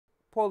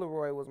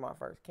Polaroid was my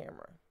first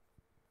camera.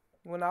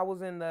 When I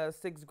was in the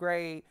 6th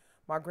grade,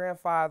 my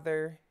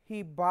grandfather,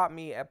 he bought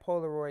me a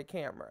Polaroid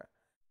camera.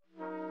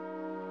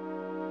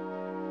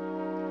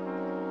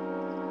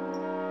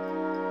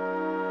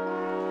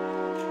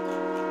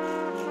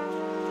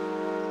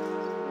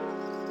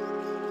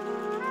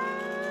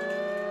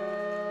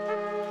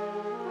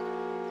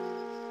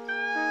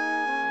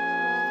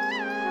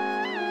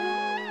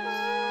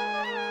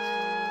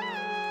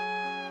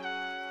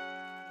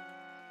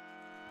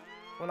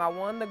 When I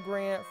won the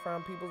grant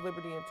from People's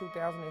Liberty in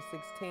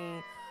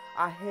 2016,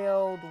 I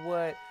held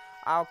what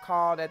I'll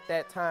call at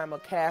that time a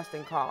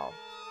casting call.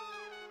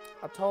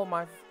 I told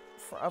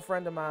a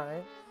friend of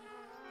mine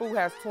who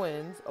has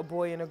twins, a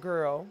boy and a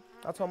girl.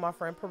 I told my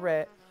friend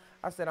Perrette,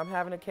 I said, I'm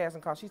having a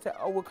casting call. She said,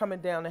 oh, we're coming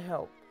down to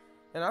help.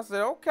 And I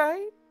said,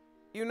 okay,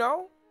 you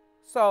know?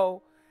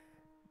 So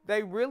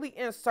they really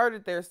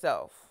inserted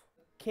themselves.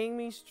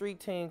 KingMe Street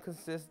Team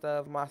consists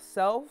of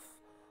myself,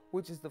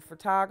 which is the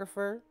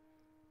photographer,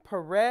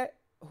 Perrette,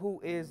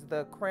 who is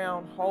the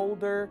crown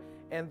holder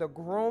and the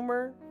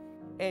groomer,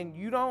 and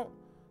you don't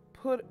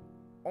put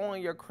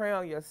on your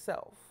crown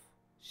yourself.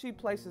 She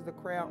places the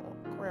crown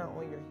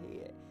on your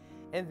head.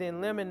 And then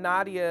Lim and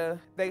Nadia,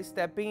 they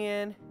step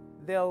in,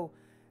 they'll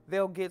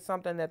get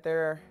something that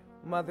their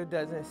mother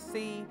doesn't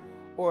see,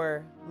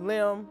 or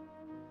Lim,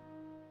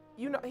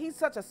 you know, he's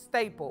such a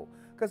staple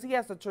because he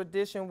has a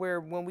tradition where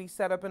when we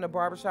set up in the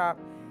barbershop,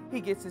 he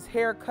gets his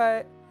hair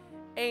cut.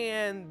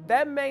 And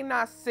that may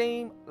not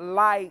seem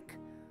like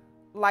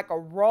a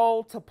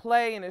role to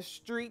play in a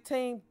street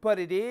team, but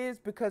it is,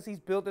 because he's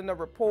building a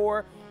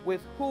rapport with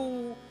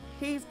who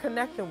he's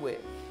connecting with.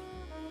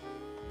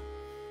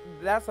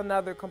 That's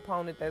another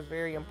component that's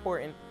very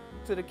important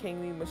to the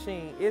KingMe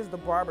machine, is the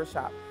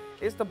barbershop.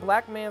 It's the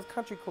Black Man's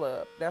Country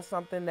Club. That's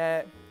something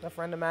that a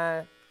friend of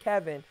mine,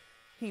 Kevin,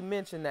 he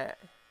mentioned that.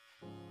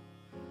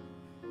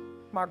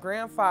 My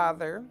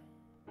grandfather,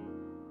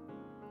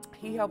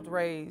 he helped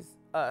raise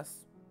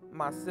us,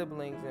 my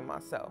siblings and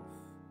myself.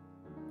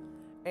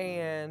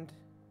 And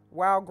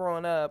while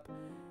growing up,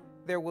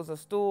 there was a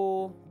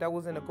stool that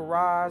was in a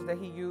garage that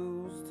he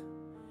used.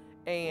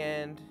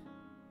 And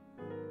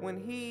when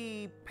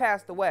he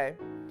passed away,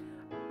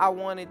 I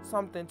wanted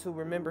something to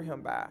remember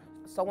him by.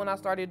 So when I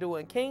started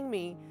doing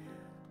KingMe,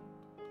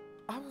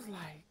 I was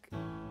like,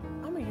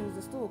 I'm gonna use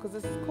the stool because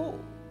this is cool.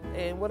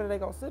 And what are they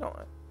gonna sit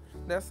on?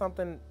 That's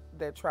something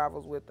that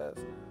travels with us,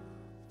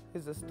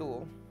 is a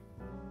stool.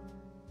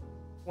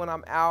 When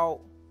I'm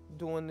out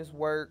doing this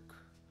work,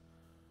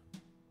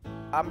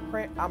 I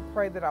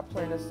pray that I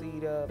plant a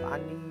seed of, I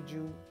need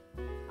you,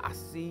 I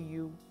see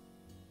you,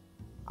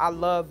 I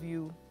love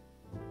you,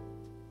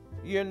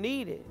 you're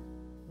needed,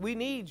 we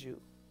need you,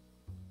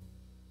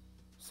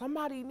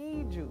 somebody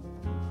needs you.